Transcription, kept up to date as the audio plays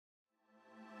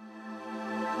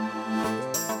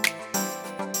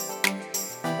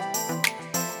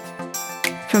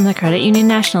From the Credit Union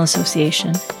National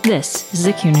Association, this is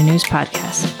the CUNA News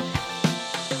Podcast.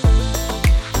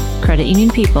 Credit union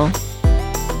people,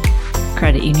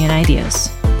 credit union ideas.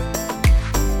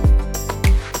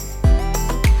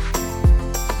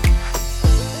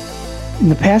 In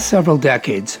the past several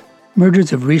decades, mergers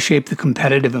have reshaped the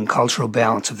competitive and cultural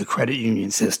balance of the credit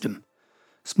union system.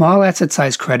 Small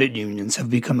asset-sized credit unions have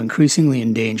become increasingly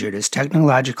endangered as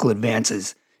technological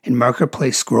advances and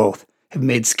marketplace growth have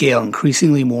made scale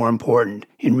increasingly more important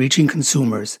in reaching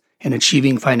consumers and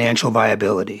achieving financial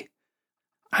viability.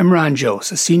 I'm Ron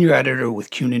Jose, a senior editor with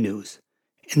CUNA News.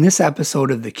 In this episode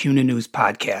of the CUNA News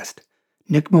Podcast,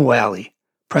 Nick Moali,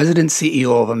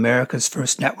 President-CEO of America's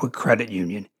First Network Credit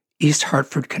Union, East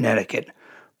Hartford, Connecticut,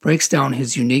 breaks down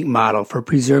his unique model for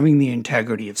preserving the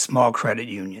integrity of small credit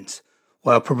unions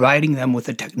while providing them with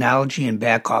the technology and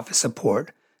back-office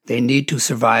support they need to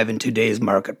survive in today's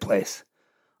marketplace.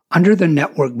 Under the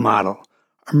network model,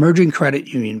 a merging credit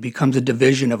union becomes a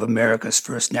division of America's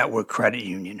First Network Credit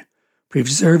Union,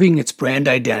 preserving its brand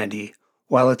identity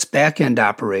while its back-end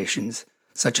operations,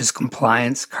 such as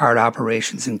compliance, card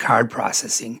operations, and card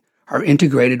processing, are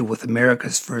integrated with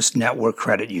America's First Network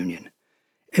Credit Union.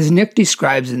 As Nick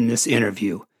describes in this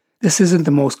interview, this isn't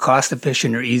the most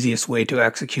cost-efficient or easiest way to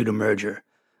execute a merger,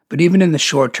 but even in the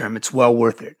short term, it's well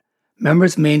worth it.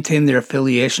 Members maintain their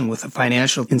affiliation with a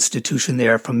financial institution they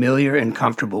are familiar and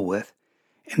comfortable with,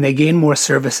 and they gain more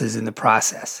services in the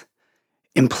process.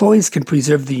 Employees can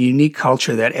preserve the unique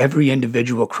culture that every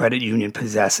individual credit union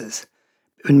possesses.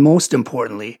 And most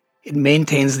importantly, it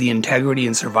maintains the integrity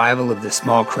and survival of the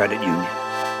small credit union.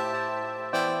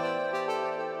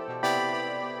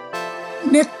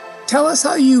 Nick, tell us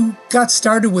how you got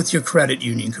started with your credit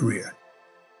union career.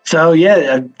 So,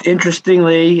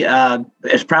 interestingly,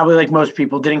 it's probably like most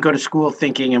people, didn't go to school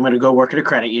thinking I'm going to go work at a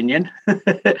credit union.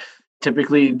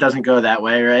 Typically, it doesn't go that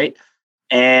way, right?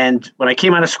 And when I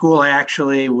came out of school, I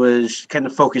actually was kind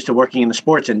of focused on working in the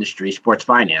sports industry, sports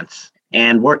finance,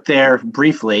 and worked there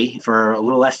briefly for a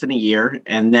little less than a year,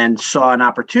 and then saw an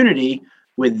opportunity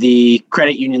with the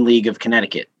Credit Union League of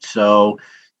Connecticut. So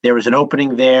there was an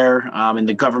opening there in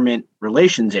the government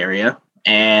relations area,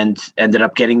 and ended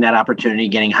up getting that opportunity,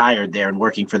 getting hired there and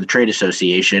working for the trade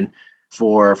association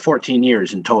for 14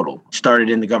 years in total. Started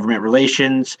in the government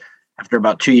relations. After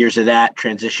about 2 years of that,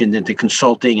 transitioned into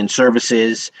consulting and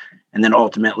services, and then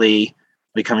ultimately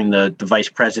becoming the vice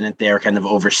president there, kind of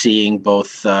overseeing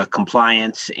both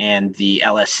compliance and the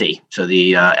LSC, so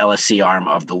the LSC arm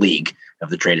of the league of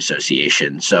the trade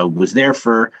association. So was there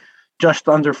for just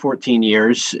under 14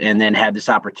 years, and then had this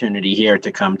opportunity here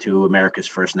to come to America's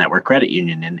First Network Credit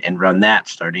Union and run that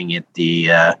starting at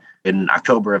in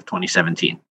October of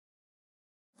 2017.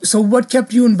 So what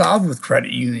kept you involved with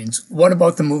credit unions? What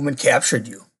about the movement captured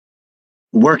you?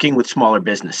 Working with smaller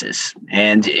businesses.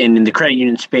 And in the credit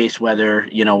union space, whether,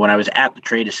 when I was at the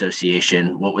trade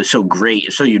association, what was so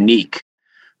great, so unique,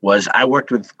 was I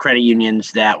worked with credit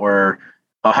unions that were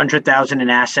 100,000 in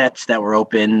assets that were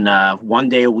open 1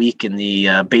 day a week in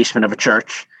the basement of a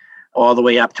church, all the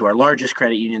way up to our largest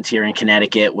credit unions here in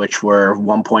Connecticut, which were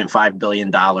 $1.5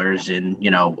 billion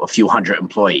and, a few hundred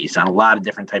employees on a lot of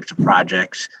different types of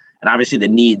projects. And obviously the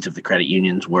needs of the credit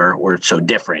unions were so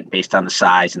different based on the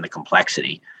size and the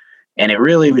complexity. And it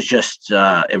really was just,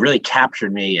 it really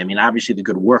captured me. I mean, obviously the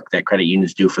good work that credit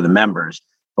unions do for the members,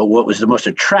 but what was the most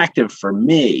attractive for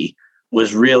me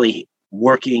was really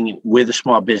working with a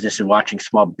small business and watching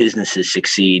small businesses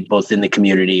succeed, both in the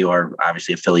community or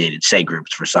obviously affiliated SAY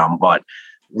groups for some, but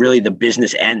really the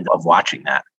business end of watching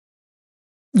that.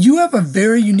 You have a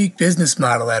very unique business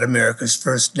model at America's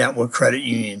First Network Credit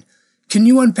Union. Can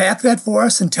you unpack that for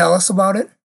us and tell us about it?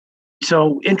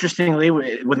 So interestingly,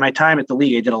 with my time at the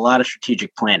league, I did a lot of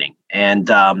strategic planning. And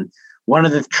one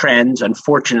of the trends,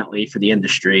 unfortunately, for the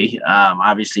industry,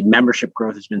 obviously membership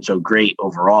growth has been so great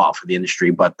overall for the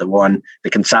industry, but the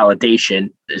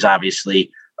consolidation is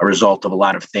obviously a result of a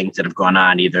lot of things that have gone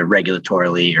on, either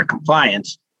regulatorily or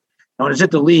compliance. And when I was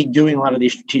at the league doing a lot of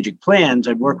these strategic plans,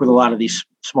 I'd work with a lot of these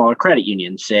smaller credit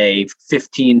unions, say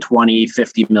 15, 20,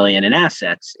 50 million in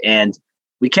assets. And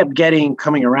we kept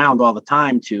coming around all the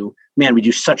time to, man, we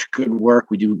do such good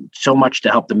work. We do so much to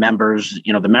help the members.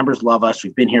 The members love us.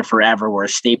 We've been here forever. We're a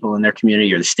staple in their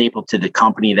community or the staple to the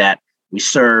company that we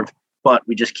serve, but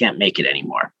we just can't make it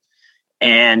anymore.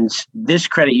 And this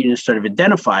credit union started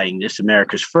identifying this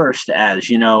America's First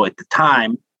as, at the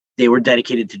time, they were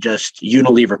dedicated to just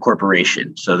Unilever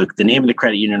Corporation. So the name of the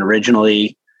credit union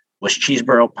originally was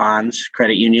Cheeseboro Ponds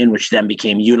Credit Union, which then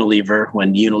became Unilever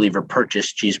when Unilever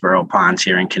purchased Cheeseboro Ponds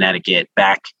here in Connecticut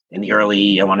back in the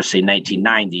early, I want to say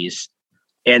 1990s.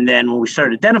 And then when we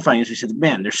started identifying this, we said,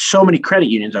 man, there's so many credit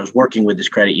unions. I was working with this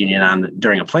credit union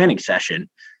during a planning session.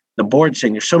 The board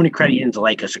saying there's so many credit unions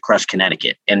like us across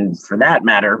Connecticut, and for that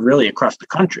matter, really across the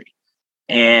country.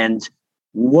 And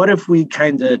what if we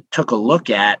kind of took a look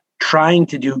at trying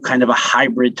to do kind of a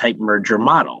hybrid type merger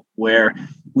model where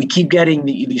we keep getting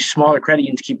these smaller credit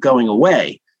unions keep going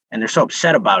away, and they're so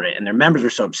upset about it, and their members are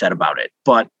so upset about it.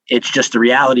 But it's just the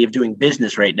reality of doing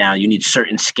business right now. You need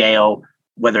certain scale,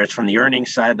 whether it's from the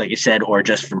earnings side, like I said, or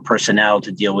just from personnel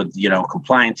to deal with,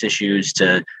 compliance issues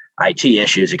to IT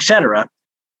issues, et cetera.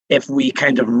 If we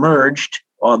kind of merged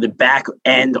all the back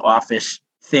end office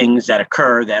things that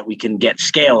occur that we can get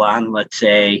scale on, let's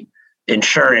say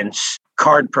insurance,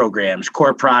 card programs,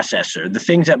 core processor, the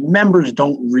things that members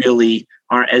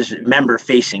aren't as member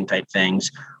facing type things,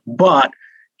 but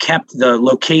kept the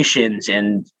locations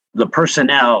and the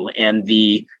personnel and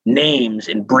the names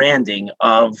and branding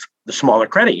of the smaller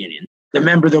credit union. The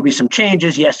member, there'll be some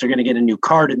changes. Yes, they're going to get a new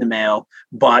card in the mail,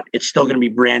 but it's still going to be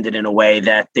branded in a way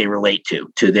that they relate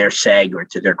to their SEG or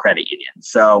to their credit union.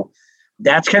 So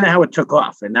that's kind of how it took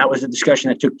off. And that was a discussion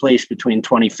that took place between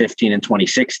 2015 and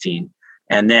 2016.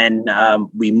 And then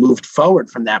we moved forward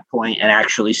from that point and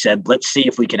actually said, let's see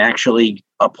if we can actually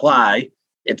apply.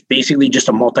 It's basically just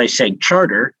a multi-seg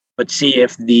charter, but see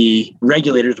if the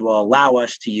regulators will allow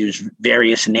us to use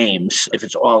various names if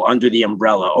it's all under the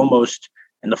umbrella, almost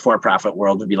in the for-profit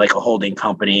world would be like a holding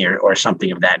company or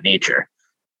something of that nature.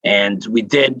 And we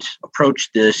did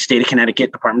approach the state of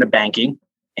Connecticut Department of Banking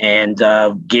and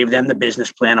gave them the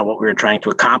business plan of what we were trying to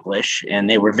accomplish. And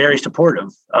they were very supportive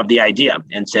of the idea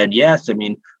and said, yes, I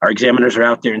mean, our examiners are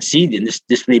out there and see, and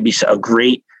this may be a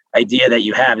great idea that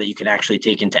you have that you can actually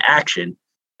take into action.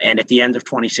 And at the end of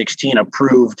 2016,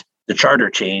 approved the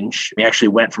charter change. We actually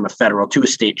went from a federal to a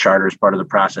state charter as part of the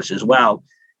process as well.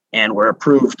 And we're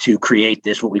approved to create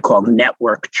this, what we call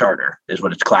network charter, is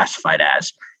what it's classified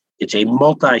as. It's a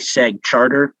multi-seg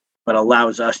charter, but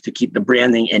allows us to keep the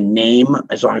branding and name,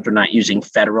 as long as we're not using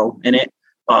federal in it,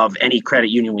 of any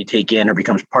credit union we take in or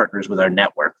becomes partners with our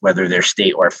network, whether they're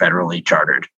state or federally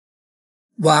chartered.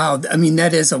 Wow. I mean,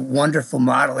 that is a wonderful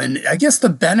model. And I guess the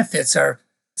benefits are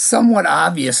somewhat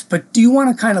obvious, but do you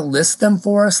want to kind of list them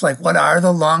for us? Like, what are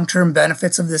the long-term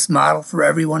benefits of this model for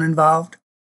everyone involved?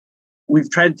 We've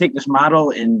tried to take this model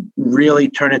and really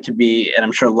turn it to be, and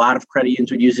I'm sure a lot of credit unions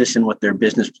would use this in what their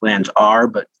business plans are,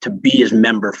 but to be as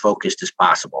member focused as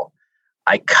possible.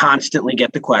 I constantly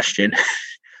get the question,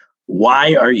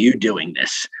 why are you doing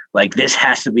this? Like, this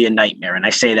has to be a nightmare. And I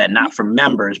say that not from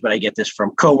members, but I get this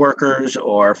from coworkers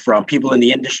or from people in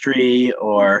the industry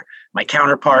or my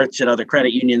counterparts at other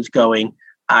credit unions going,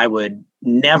 I would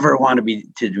never want to be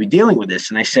dealing with this.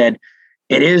 And I said,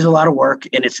 it is a lot of work,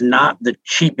 and it's not the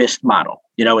cheapest model.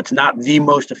 It's not the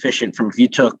most efficient if you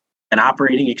took an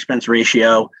operating expense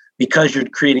ratio, because you're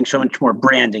creating so much more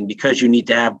branding, because you need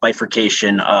to have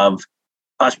bifurcation of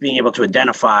us being able to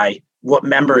identify what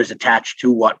member is attached to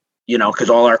what, because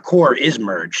all our core is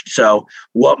merged. So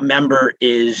what member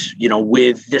is,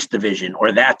 with this division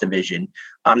or that division?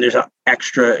 There's an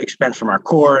extra expense from our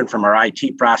core and from our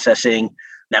IT processing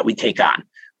that we take on.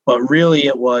 But really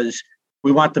it was,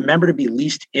 we want the member to be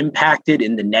least impacted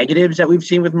in the negatives that we've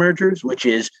seen with mergers, which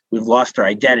is we've lost our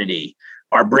identity.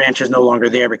 Our branch is no longer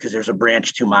there because there's a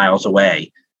branch 2 miles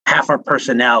away. Half our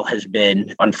personnel has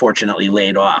been unfortunately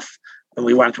laid off. And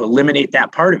we wanted to eliminate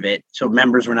that part of it so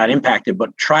members were not impacted,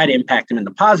 but try to impact them in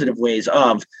the positive ways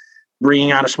of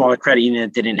bringing on a smaller credit union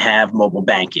that didn't have mobile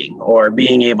banking, or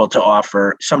being able to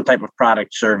offer some type of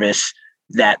product service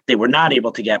that they were not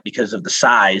able to get because of the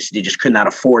size. They just could not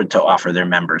afford to offer their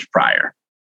members prior.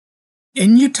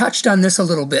 And you touched on this a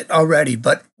little bit already,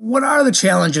 but what are the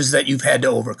challenges that you've had to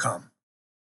overcome?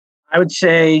 I would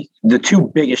say the two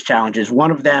biggest challenges,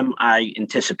 one of them I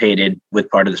anticipated with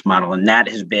part of this model, and that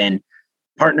has been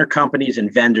partner companies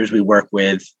and vendors we work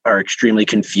with are extremely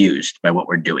confused by what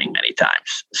we're doing many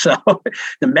times. So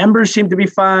the members seem to be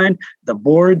fine. The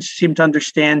boards seem to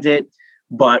understand it.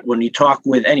 But when you talk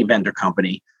with any vendor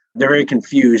company, they're very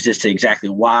confused as to exactly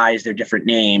why is there different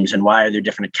names and why are there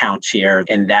different accounts here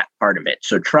and that part of it.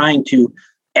 So trying to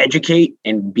educate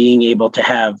and being able to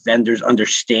have vendors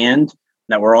understand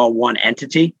that we're all one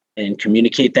entity and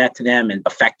communicate that to them and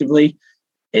effectively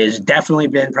has definitely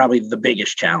been probably the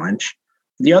biggest challenge.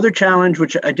 The other challenge,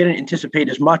 which I didn't anticipate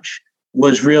as much,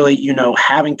 was really,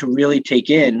 having to really take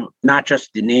in not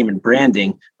just the name and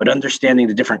branding, but understanding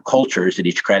the different cultures at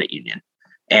each credit union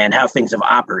and how things have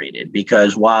operated.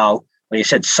 Because while, like I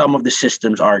said, some of the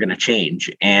systems are going to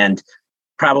change, and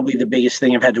probably the biggest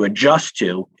thing I've had to adjust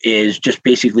to is just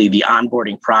basically the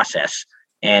onboarding process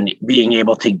and being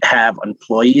able to have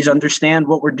employees understand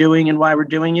what we're doing and why we're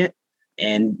doing it,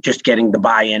 and just getting the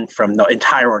buy-in from the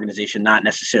entire organization, not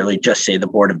necessarily just, say, the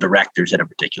board of directors at a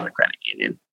particular credit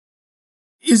union.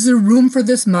 Is there room for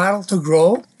this model to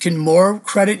grow? Can more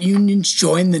credit unions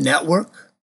join the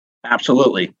network?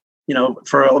 Absolutely.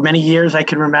 For many years, I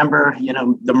can remember,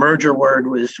 the merger word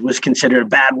was considered a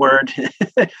bad word.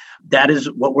 That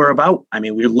is what we're about. I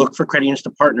mean, we look for credit unions to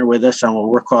partner with us on what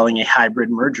we're calling a hybrid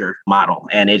merger model.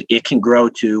 And it can grow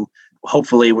to,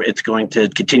 hopefully, it's going to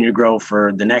continue to grow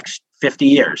for the next 50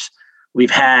 years.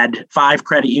 We've had 5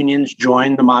 credit unions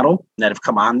join the model that have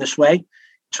come on this way.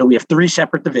 So we have 3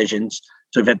 separate divisions.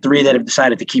 So we've had 3 that have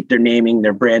decided to keep their naming,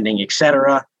 their branding, et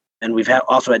cetera. And we've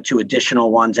also had 2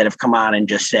 additional ones that have come on and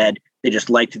just said they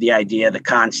just liked the idea, the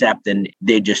concept, and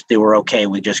they were okay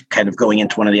with just kind of going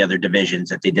into one of the other divisions,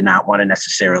 that they did not want to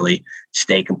necessarily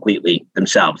stay completely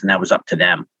themselves. And that was up to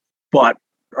them. But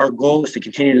our goal is to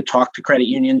continue to talk to credit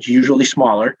unions, usually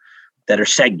smaller, that are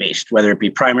seg-based, whether it be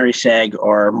primary seg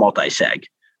or multi-seg.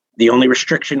 The only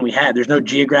restriction we had, there's no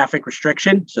geographic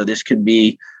restriction. So this could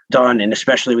be done, and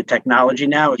especially with technology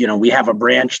now, we have a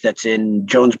branch that's in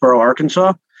Jonesboro,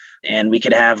 Arkansas, and we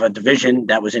could have a division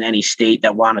that was in any state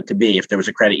that wanted to be, if there was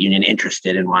a credit union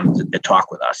interested and wanted to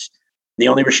talk with us. The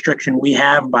only restriction we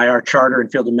have by our charter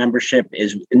and field of membership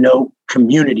is no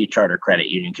community charter credit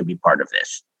union can be part of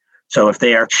this. So if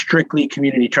they are strictly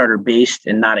community charter based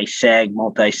and not a seg,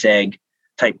 multi-seg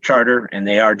type charter, and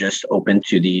they are just open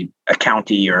to a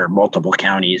county or multiple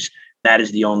counties, that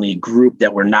is the only group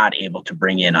that we're not able to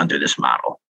bring in under this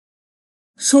model.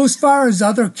 So as far as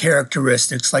other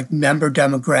characteristics like member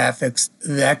demographics,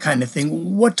 that kind of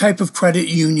thing, what type of credit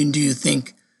union do you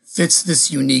think fits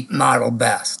this unique model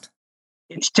best?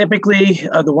 It's typically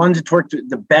the ones it's worked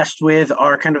the best with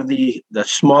are kind of the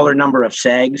smaller number of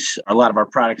segs. A lot of our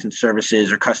products and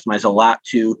services are customized a lot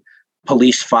to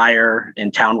police, fire,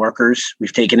 and town workers.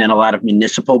 We've taken in a lot of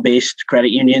municipal-based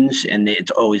credit unions, and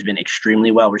it's always been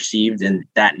extremely well received in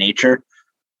that nature.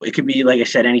 It could be, like I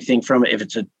said, anything from, if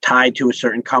it's tied to a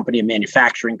certain company, a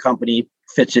manufacturing company,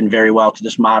 fits in very well to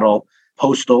this model.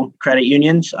 Postal credit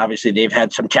unions, obviously, they've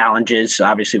had some challenges,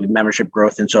 obviously, with membership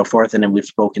growth and so forth. And then we've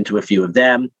spoken to a few of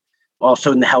them.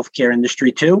 Also in the healthcare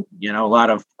industry, too. A lot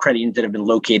of credit unions that have been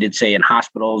located, say, in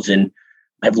hospitals and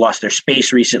have lost their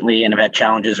space recently and have had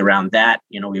challenges around that.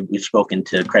 We've spoken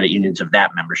to credit unions of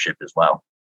that membership as well.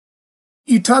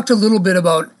 You talked a little bit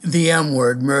about the M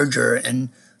word, merger, and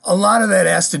a lot of that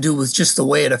has to do with just the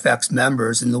way it affects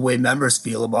members and the way members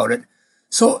feel about it.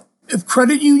 So if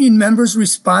credit union members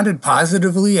responded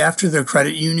positively after their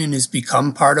credit union has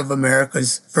become part of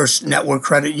America's first network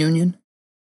credit union?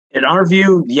 In our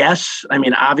view, yes. I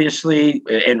mean, obviously,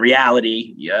 in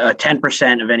reality,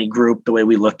 10% of any group, the way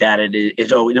we looked at it,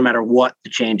 is always, no matter what the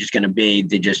change is going to be,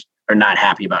 they just are not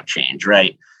happy about change,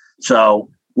 right? So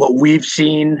what we've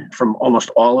seen from almost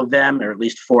all of them, or at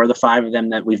least 4 of the 5 of them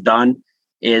that we've done,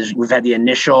 is we've had the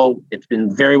initial, it's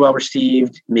been very well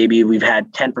received. Maybe we've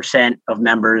had 10% of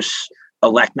members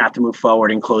elect not to move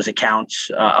forward and close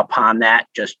accounts upon that,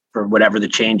 just for whatever the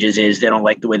changes is. They don't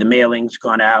like the way the mailing's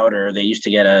gone out, or they used to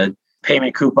get a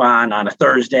payment coupon on a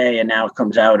Thursday and now it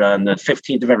comes out on the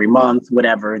 15th of every month,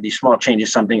 whatever. These small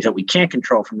changes, some things that we can't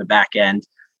control from the back end.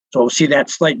 So we'll see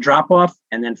that slight drop off.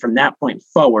 And then from that point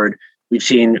forward, we've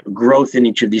seen growth in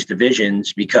each of these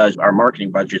divisions because our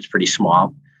marketing budget's pretty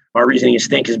small. Our reasoning is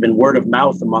think has been word of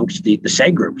mouth amongst the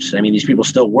seg groups. I mean, these people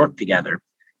still work together.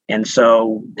 And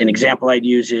so an example I'd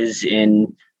use is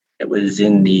it was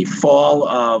in the fall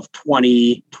of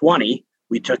 2020,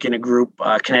 we took in a group,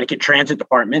 Connecticut Transit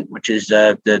Department, which is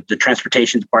the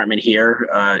transportation department here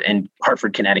in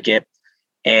Hartford, Connecticut.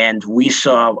 And we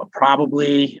saw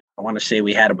probably, I want to say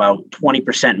we had about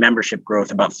 20% membership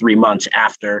growth about 3 months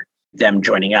after them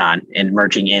joining on and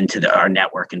merging into our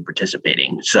network and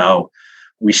participating. So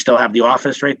we still have the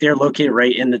office right there located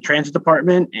right in the transit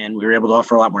department, and we were able to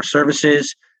offer a lot more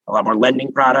services, a lot more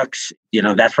lending products.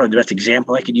 That's probably the best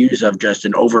example I could use of just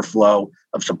an overflow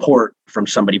of support from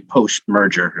somebody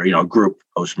post-merger, or, a group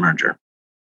post-merger.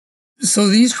 So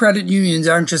these credit unions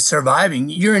aren't just surviving,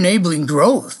 you're enabling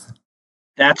growth.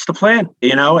 That's the plan,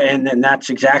 and that's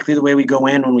exactly the way we go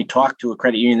in when we talk to a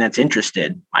credit union that's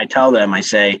interested. I tell them, I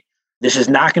say, this is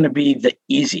not going to be the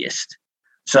easiest.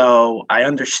 So I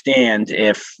understand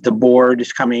if the board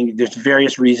is coming, there's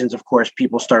various reasons, of course,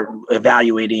 people start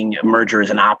evaluating a merger as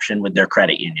an option with their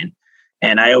credit union.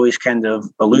 And I always kind of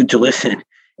allude to, listen,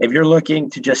 if you're looking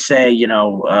to just say,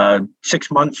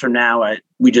 6 months from now,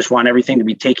 we just want everything to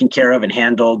be taken care of and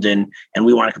handled, and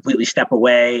we want to completely step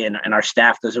away, and our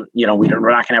staff doesn't, we're not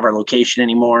going to have our location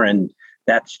anymore, and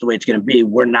that's the way it's going to be.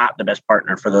 We're not the best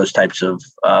partner for those types of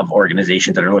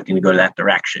organizations that are looking to go to that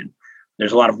direction.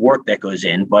 There's a lot of work that goes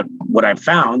in, but what I've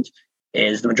found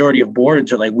is the majority of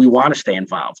boards are like, we want to stay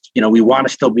involved. We want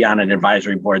to still be on an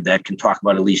advisory board that can talk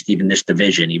about at least even this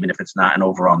division, even if it's not an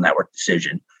overall network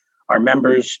decision. Our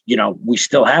members, we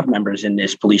still have members in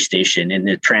this police station, in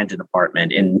the transit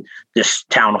department, in this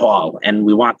town hall, and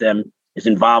we want them as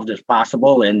involved as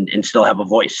possible and still have a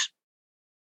voice.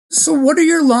 So what are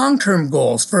your long-term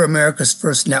goals for America's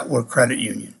First Network Credit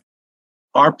Union?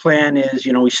 Our plan is,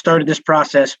 we started this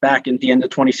process back at the end of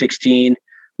 2016.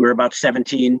 We were about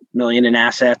 17 million in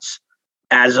assets.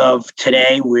 As of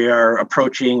today, we're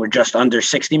just under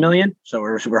 60 million. So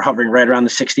we're hovering right around the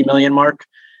 60 million mark.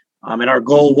 And our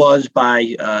goal was by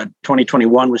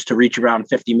 2021 was to reach around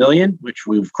 50 million, which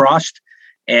we've crossed.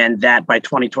 And that by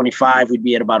 2025, we'd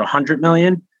be at about 100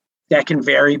 million. That can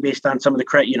vary based on some of the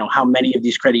credit, how many of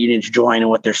these credit unions join and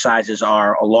what their sizes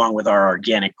are, along with our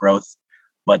organic growth.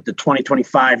 But the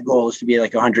 2025 goal is to be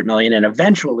like 100 million. And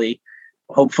eventually,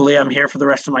 hopefully I'm here for the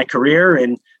rest of my career.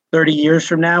 And 30 years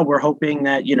from now, we're hoping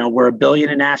that, we're $1 billion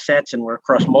in assets and we're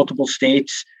across multiple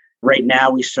states. Right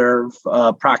now, we serve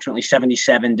approximately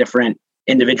 77 different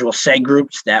individual SEG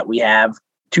groups that we have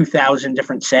 2,000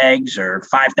 different SEGs or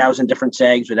 5,000 different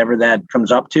SEGs, whatever that comes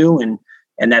up to. And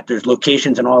that there's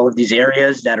locations in all of these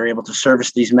areas that are able to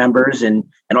service these members and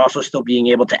also still being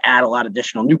able to add a lot of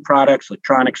additional new products,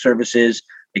 electronic services,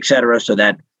 et cetera, so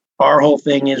that our whole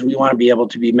thing is we want to be able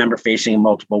to be member facing in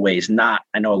multiple ways. I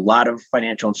know a lot of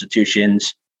financial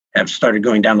institutions have started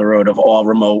going down the road of all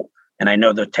remote, and I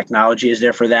know the technology is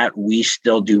there for that. We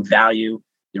still do value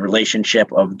the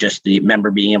relationship of just the member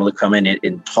being able to come in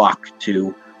and talk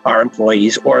to our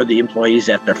employees or the employees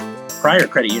at their prior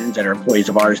credit unions that are employees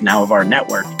of ours, now of our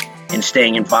network, and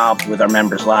staying involved with our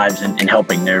members' lives and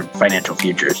helping their financial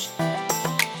futures.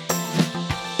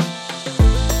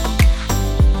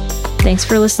 Thanks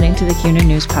for listening to the CUNA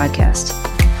News Podcast.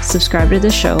 Subscribe to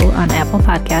the show on Apple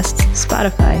Podcasts,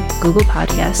 Spotify, Google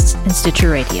Podcasts, and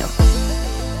Stitcher Radio.